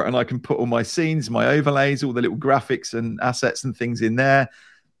profile for it, and I can put all my scenes, my overlays, all the little graphics and assets and things in there.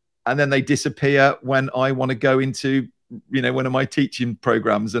 And then they disappear when I want to go into, one of my teaching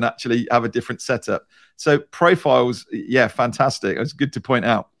programs and actually have a different setup. So profiles, fantastic. It's good to point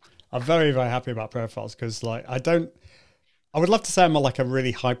out. I'm very, very happy about profiles because I would love to say I'm like a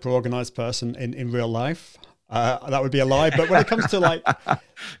really hyper organized person in real life. That would be a lie. But when it comes to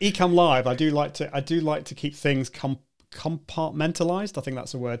Ecamm Live, I do like to keep things compartmentalized. I think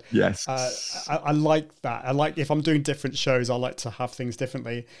that's a word. Yes. I like that. I like, if I'm doing different shows, I like to have things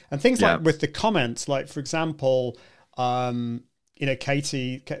differently. And things like with the comments, like for example,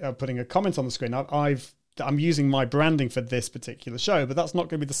 Katie putting a comment on the screen. I'm using my branding for this particular show, but that's not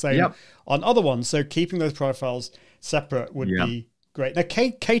going to be the same on other ones. So keeping those profiles separate would be great. Now,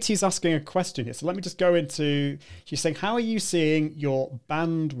 Katie's asking a question here. So let me just go into, she's saying, how are you seeing your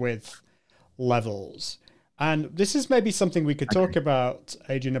bandwidth levels? And this is maybe something we could talk about,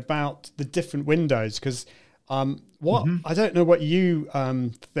 Adrian, about the different windows, because I don't know what you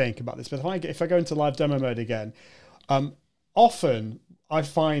think about this, but if I go into live demo mode again, often I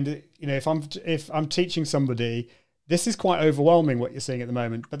find, if I'm teaching somebody, this is quite overwhelming what you're seeing at the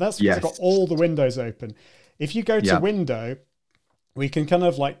moment, but that's because I've got all the windows open. If you go to window, we can kind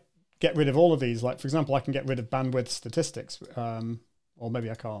of get rid of all of these. Like, for example, I can get rid of bandwidth statistics, or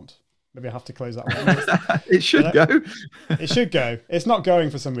maybe I can't. Maybe I have to close that one. It should go. It should go. It's not going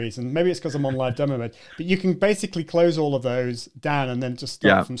for some reason. Maybe it's because I'm on live demo mode. But you can basically close all of those down and then just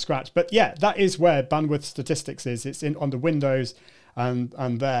start from scratch. But that is where bandwidth statistics is. It's on the Windows and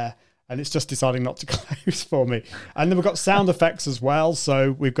there. And it's just deciding not to close for me. And then we've got sound effects as well.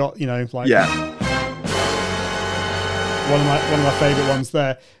 So we've got, one of my favorite ones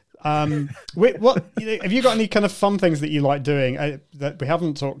there. What have you got any kind of fun things that you like doing that we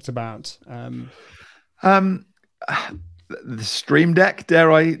haven't talked about? The Stream Deck,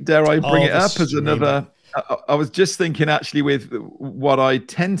 dare I bring it up as another? I was just thinking, actually, with what I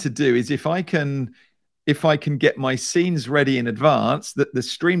tend to do is if I can get my scenes ready in advance, that the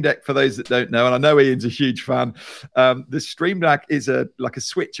Stream Deck, for those that don't know, and I know Ian's a huge fan, the Stream Deck is like a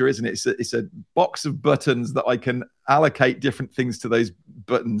switcher, isn't it? It's a box of buttons that I can allocate different things to those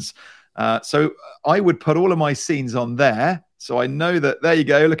buttons. So I would put all of my scenes on there. So I know that, there you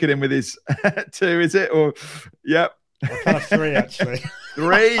go, look at him with his 2, is it? Or, yep. Kind of 3, actually.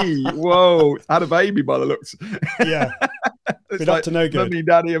 3. Whoa. Had a baby by the looks. Yeah. It's up to no good. Mummy,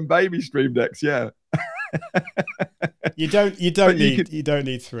 daddy and baby Stream Decks, yeah. You don't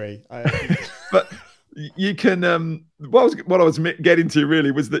need 3. But you can what I was getting to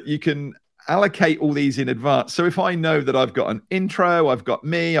really was that you can allocate all these in advance. So if I know that I've got an intro, I've got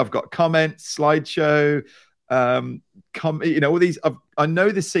me, I've got comments, slideshow, all these, I know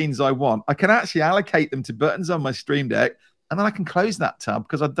the scenes I want, I can actually allocate them to buttons on my Stream Deck, and then I can close that tab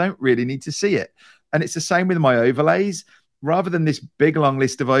because I don't really need to see it. And it's the same with my overlays. Rather than this big long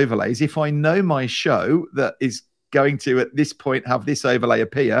list of overlays, if I know my show that is going to at this point have this overlay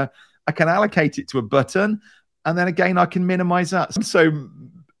appear, I can allocate it to a button, and then again I can minimize that. I'm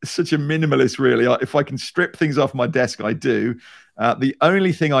such a minimalist, really. If I can strip things off my desk, I do. The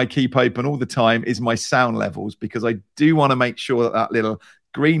only thing I keep open all the time is my sound levels, because I do want to make sure that little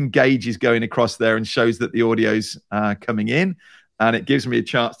green gauge is going across there and shows that the audio's coming in. And it gives me a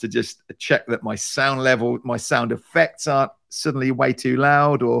chance to just check that my sound level, my sound effects aren't suddenly way too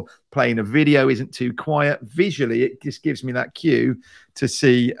loud, or playing a video isn't too quiet. Visually, it just gives me that cue to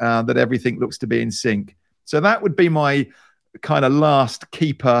see that everything looks to be in sync. So that would be my kind of last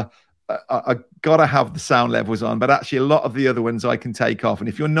keeper. I got to have the sound levels on, but actually a lot of the other ones I can take off. And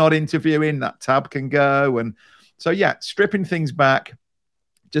if you're not interviewing, that tab can go. And so, stripping things back,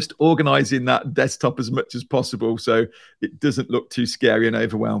 just organizing that desktop as much as possible so it doesn't look too scary and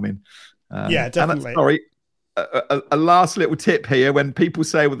overwhelming. Yeah, definitely. Sorry, a last little tip here. When people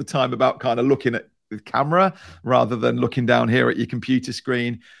say all the time about kind of looking at the camera rather than looking down here at your computer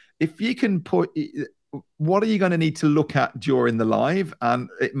screen, if you can put, what are you going to need to look at during the live? And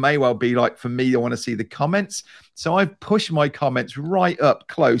it may well be like, for me, I want to see the comments. So I've pushed my comments right up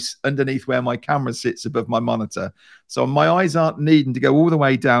close underneath where my camera sits above my monitor. So my eyes aren't needing to go all the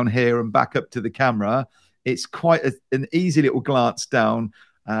way down here and back up to the camera. It's quite an easy little glance down.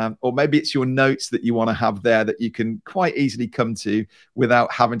 Or maybe it's your notes that you want to have there that you can quite easily come to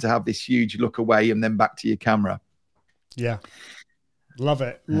without having to have this huge look away and then back to your camera. Yeah. Love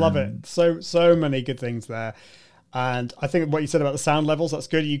it. Love it. So many good things there. And I think what you said about the sound levels, that's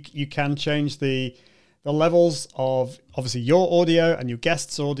good. You can change the levels of obviously your audio and your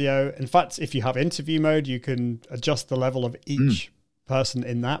guest's audio. In fact, if you have interview mode, you can adjust the level of each person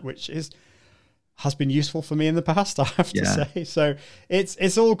in that, which has been useful for me in the past, I have to say. So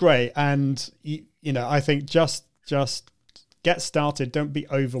it's all great. And you know, I think just get started. Don't be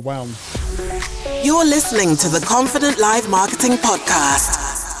overwhelmed. You're listening to the Confident Live Marketing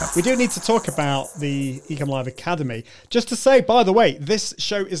Podcast. We do need to talk about the Ecamm Live Academy. Just to say, by the way, this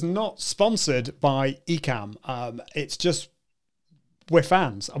show is not sponsored by Ecamm. It's just we're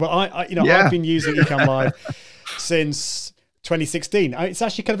fans. Well, I've been using Ecamm Live since 2016. It's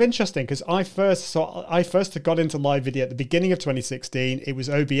actually kind of interesting because I first got into live video at the beginning of 2016. It was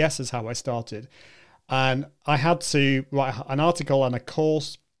OBS is how I started, and I had to write an article and a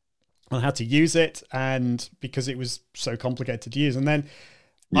course on how to use it, and because it was so complicated to use. And then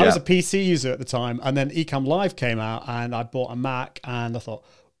I was a PC user at the time, and then Ecamm Live came out, and I bought a Mac, and I thought,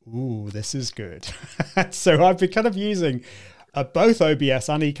 ooh, this is good. So I've been kind of using both OBS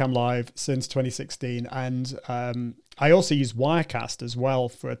and Ecamm Live since 2016, and I also use Wirecast as well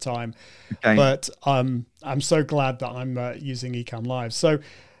for a time. Okay. But I'm so glad that I'm using Ecamm Live. So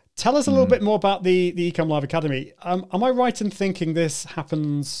tell us a little bit more about the Ecamm Live Academy. Am I right in thinking this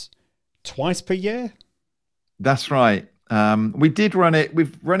happens twice per year? That's right. We did run it.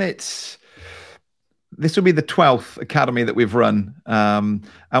 We've run it. This will be the 12th academy that we've run. And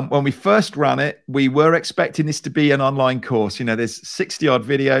when we first ran it, we were expecting this to be an online course. You know, there's 60 odd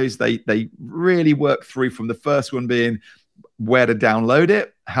videos. They really work through from the first one being where to download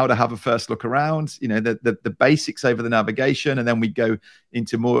it, how to have a first look around, you know, the basics over the navigation. And then we go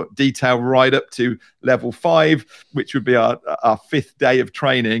into more detail right up to level 5, which would be our 5th day of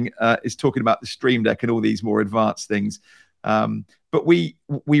training, is talking about the Stream Deck and all these more advanced things. But we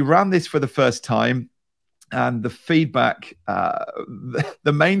ran this for the first time, and the feedback,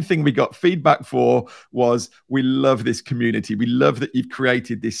 the main thing we got feedback for was, we love this community. We love that you've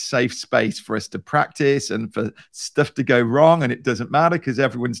created this safe space for us to practice and for stuff to go wrong, and it doesn't matter because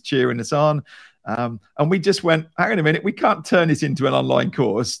everyone's cheering us on. And we just went, hang on a minute, we can't turn this into an online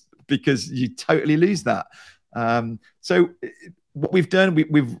course because you totally lose that. So what we've done,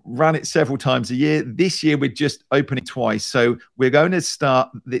 we've ran it several times a year. This year, we're just opening twice. So we're going to start,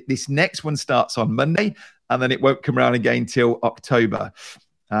 this next one starts on Monday, and then it won't come around again till October.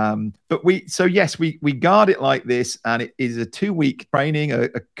 But we guard it like this, and it is a 2-week training, a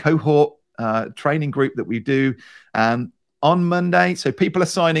cohort training group that we do. And on Monday, so people are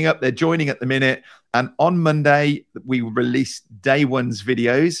signing up, they're joining at the minute. And on Monday, we release day one's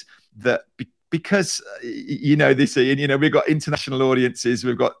videos that because, you know, this, you know, we've got international audiences.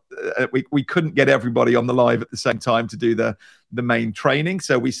 We've got, we couldn't get everybody on the live at the same time to do the main training.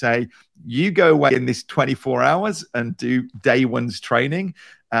 So we say, you go away in this 24 hours and do day one's training.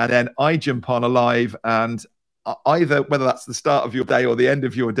 And then I jump on a live, and either, whether that's the start of your day or the end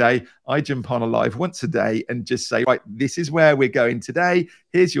of your day, I jump on a live once a day and just say, right, this is where we're going today.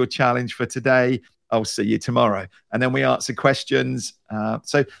 Here's your challenge for today. I'll see you tomorrow. And then we answer questions.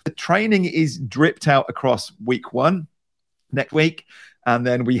 So the training is dripped out across week 1 next week. And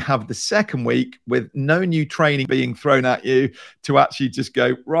then we have the second week with no new training being thrown at you to actually just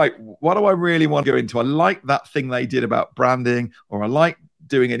go, right, what do I really want to go into? I like that thing they did about branding, or I like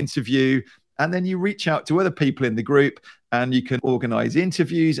doing an interview. And then you reach out to other people in the group, and you can organize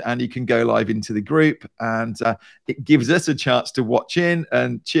interviews, and you can go live into the group. And it gives us a chance to watch in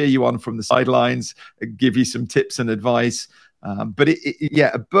and cheer you on from the sidelines, give you some tips and advice. But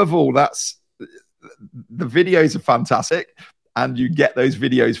above all, that's, the videos are fantastic, and you get those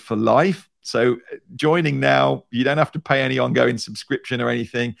videos for life. So joining now, you don't have to pay any ongoing subscription or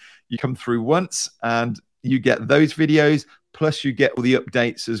anything. You come through once and you get those videos, plus you get all the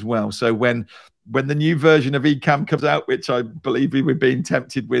updates as well. So when the new version of Ecamm comes out, which I believe we were being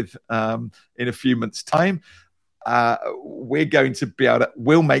tempted with in a few months' time, we're going to be able to,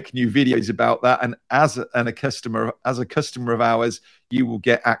 we'll make new videos about that. And as a customer of ours, you will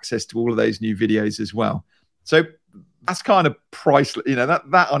get access to all of those new videos as well. So that's kind of priceless. You know,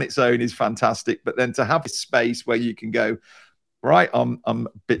 that on its own is fantastic. But then to have a space where you can go, right, I'm a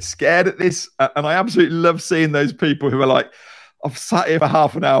bit scared at this. And I absolutely love seeing those people who are like, I've sat here for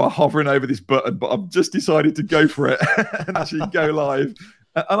half an hour hovering over this button, but I've just decided to go for it and actually go live.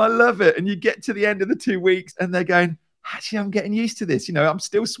 And I love it. And you get to the end of the 2 weeks and they're going, actually, I'm getting used to this. You know, I'm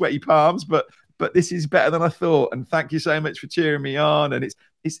still sweaty palms, but this is better than I thought. And thank you so much for cheering me on. And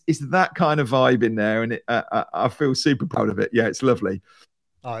it's that kind of vibe in there. And I feel super proud of it. Yeah, it's lovely.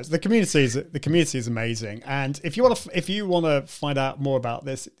 Oh, the community is amazing. And if you want to find out more about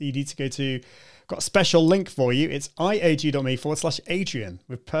this, you need to go to, got a special link for you. It's iag.me/Adrian.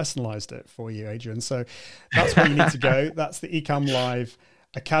 We've personalized it for you, Adrian. So that's where you need to go. That's the Ecamm Live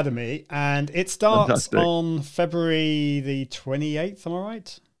Academy. And it starts on February the 28th. Am I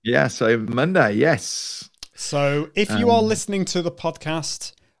right? Yeah. So Monday. Yes. So if you are listening to the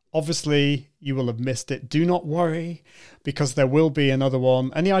podcast, obviously you will have missed it. Do not worry, because there will be another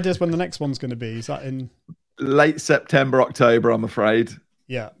one. Any ideas when the next one's going to be? Is that in late September, October, I'm afraid.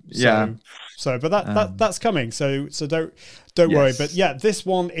 Yeah. Yeah. So, but that's coming. So don't worry. But yeah, this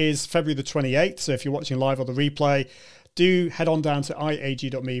one is February the 28th. So if you're watching live or the replay, do head on down to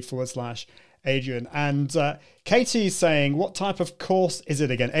iag.me/Adrian. And Katie's saying, what type of course is it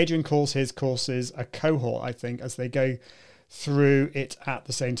again? Adrian calls his courses a cohort, I think, as they go through it at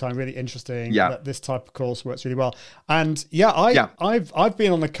the same time. Really interesting. Yeah. That this type of course works really well. And I've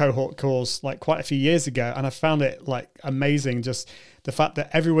been on a cohort course like quite a few years ago, and I found it like amazing. Just the fact that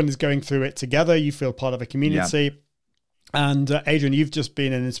everyone is going through it together. You feel part of a community. Yeah. And Adrian, you've just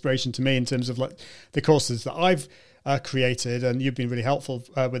been an inspiration to me in terms of like the courses that I've created, and you've been really helpful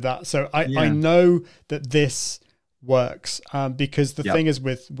with that. So I know that this works because the thing is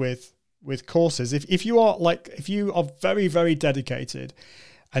with courses, if you are very, very dedicated,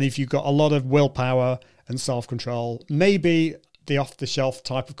 and if you've got a lot of willpower and self-control, maybe the off-the-shelf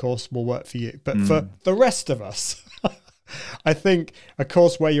type of course will work for you. But for the rest of us, I think a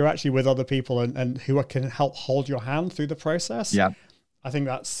course where you're actually with other people and who can help hold your hand through the process, I think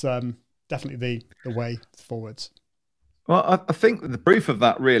that's definitely the way forwards. Well, I think the proof of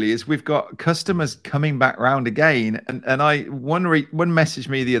that really is we've got customers coming back round again. And one messaged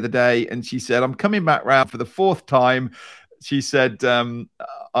me the other day and she said, I'm coming back round for the 4th time. She said, and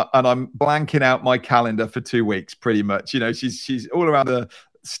I'm blanking out my calendar for 2 weeks, pretty much. You know, she's all around the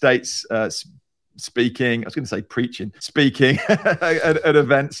States speaking, I was going to say speaking at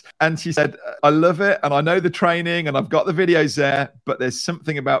events. And she said, I love it. And I know the training and I've got the videos there, but there's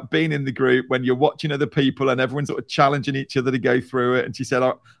something about being in the group when you're watching other people and everyone's sort of challenging each other to go through it. And she said,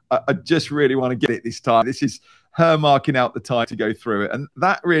 I just really want to get it this time. This is her marking out the time to go through it. And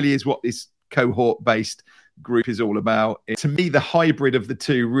that really is what this cohort-based group is all about. To me, the hybrid of the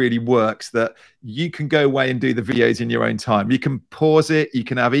two really works, that you can go away and do the videos in your own time. You can pause it. You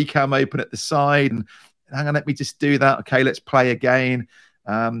can have Ecamm open at the side and hang on, let me just do that. Okay, let's play again.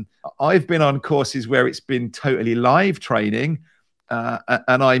 I've been on courses where it's been totally live training and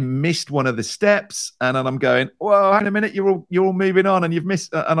I missed one of the steps and then I'm going, whoa, hang a minute, you're all moving on and you've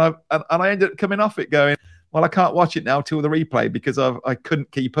missed, and I ended up coming off it going, well, I can't watch it now till the replay because I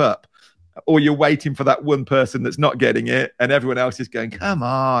couldn't keep up. Or you're waiting for that one person that's not getting it and everyone else is going, come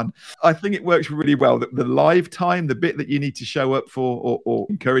on. I think it works really well. The live time, the bit that you need to show up for or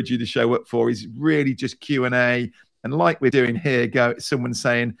encourage you to show up for is really just Q&A. And like we're doing here, someone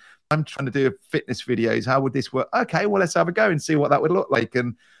saying, I'm trying to do fitness videos. How would this work? Okay, well, let's have a go and see what that would look like.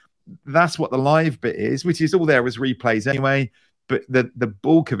 And that's what the live bit is, which is all there as replays anyway. But the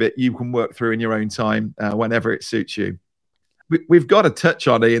bulk of it, you can work through in your own time whenever it suits you. We've got to touch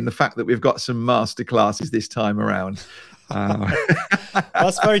on it in the fact that we've got some masterclasses this time around.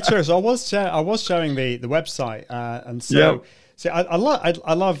 That's very true. So I was showing the website, and so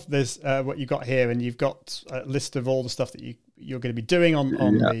I love this what you got here, and you've got a list of all the stuff that you're going to be doing on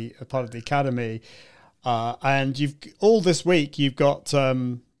the part of the academy, and you've all this week you've got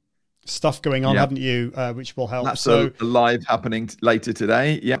stuff going on, haven't you? Which will help. That's the live happening later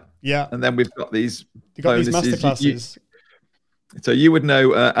today. Yeah, and then we've got these. You've got these masterclasses. So you would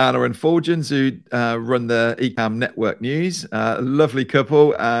know Anna and Fulgens, who run the Ecamm Network News, lovely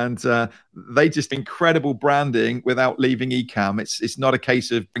couple, and they just incredible branding without leaving Ecamm. It's not a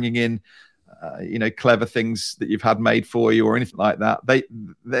case of bringing in, clever things that you've had made for you or anything like that. They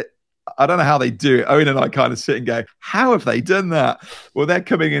I don't know how they do it. Owen and I kind of sit and go, how have they done that? Well, they're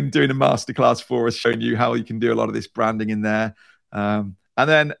coming in doing a masterclass for us, showing you how you can do a lot of this branding in there. And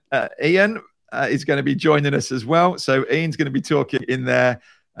then Ian, is going to be joining us as well. So Ian's going to be talking in there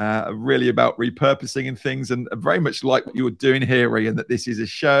really about repurposing and things, and very much like what you're doing here, Ian, that this is a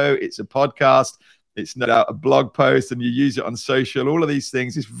show, it's a podcast, it's no doubt a blog post, and you use it on social. All of these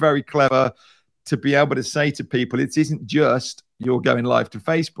things is very clever to be able to say to people, it isn't just you're going live to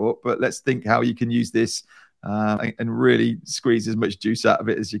Facebook, but let's think how you can use this and really squeeze as much juice out of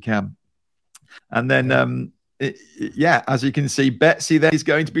it as you can. And then, as you can see, Betsy there is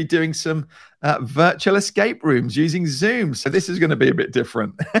going to be doing some virtual escape rooms using Zoom. So this is going to be a bit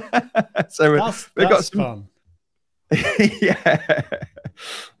different. So we've got some fun. Yeah.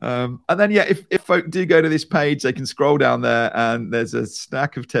 And then, if folk do go to this page, they can scroll down there and there's a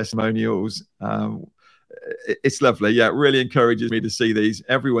stack of testimonials. It's lovely. Yeah, it really encourages me to see these.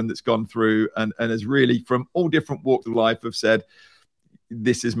 Everyone that's gone through and has really, from all different walks of life, have said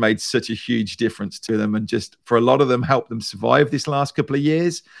this has made such a huge difference to them, and just for a lot of them helped them survive this last couple of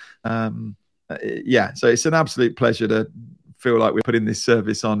years. So it's an absolute pleasure to feel like we're putting this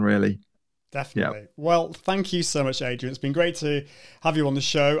service on, really. Definitely. Yeah. Well, thank you so much, Adrian. It's been great to have you on the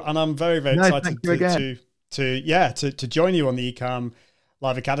show, and I'm very, very excited to join you on the Ecamm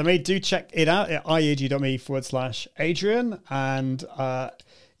Live Academy. Do check it out at ieg.me/Adrian. And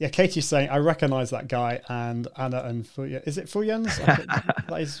Katie's saying, I recognize that guy, and Anna and Fuljans. Is it Fuljans?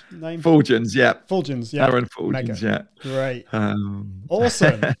 That his name? Fuljans, yeah. Fuljans, yeah. Aaron Fuljans, yeah. Great.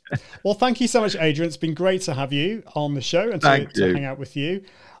 Awesome. Well, thank you so much, Adrian. It's been great to have you on the show and to hang out with you.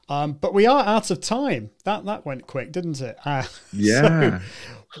 But we are out of time. That went quick, didn't it?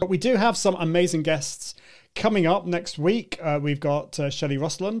 But we do have some amazing guests coming up next week. We've got Shelley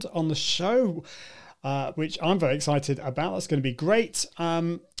Rosland on the show, which I'm very excited about. That's going to be great.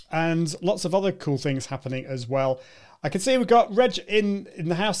 And lots of other cool things happening as well. I can see we've got Reg in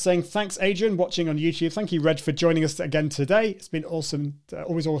the house saying, thanks, Adrian, watching on YouTube. Thank you, Reg, for joining us again today. It's been awesome.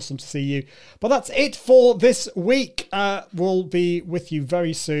 Always awesome to see you. But that's it for this week. We'll be with you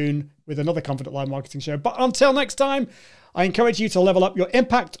very soon with another Confident Live Marketing show. But until next time, I encourage you to level up your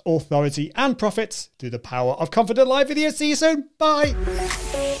impact, authority, and profits through the power of Confident Live Video. See you soon. Bye.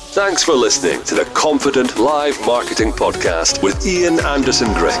 Thanks for listening to the Confident Live Marketing Podcast with Ian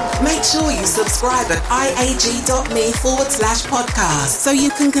Anderson Gray. Make sure you subscribe at iag.me/podcast so you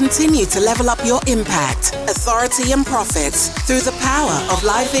can continue to level up your impact, authority, and profits through the power of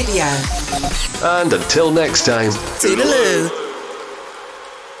live video. And until next time, Toodaloo.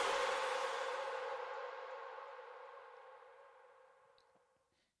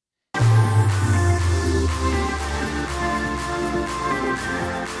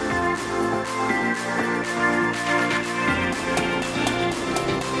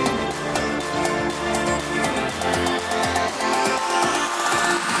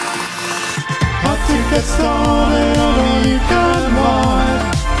 Get started on Ecamm Live.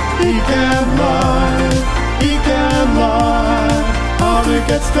 Ecamm Live. Ecamm Live. How to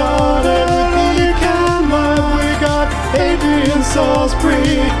get started with Ecamm Live. We got Adrian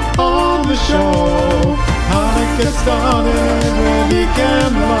Salisbury on the show. How to get started with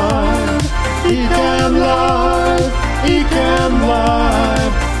Ecamm Live. Ecamm Live. Ecamm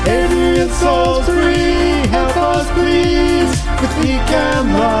Live. Adrian Salisbury, help us please with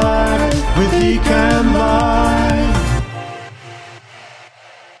Ecamm Live. With Ecamm Live.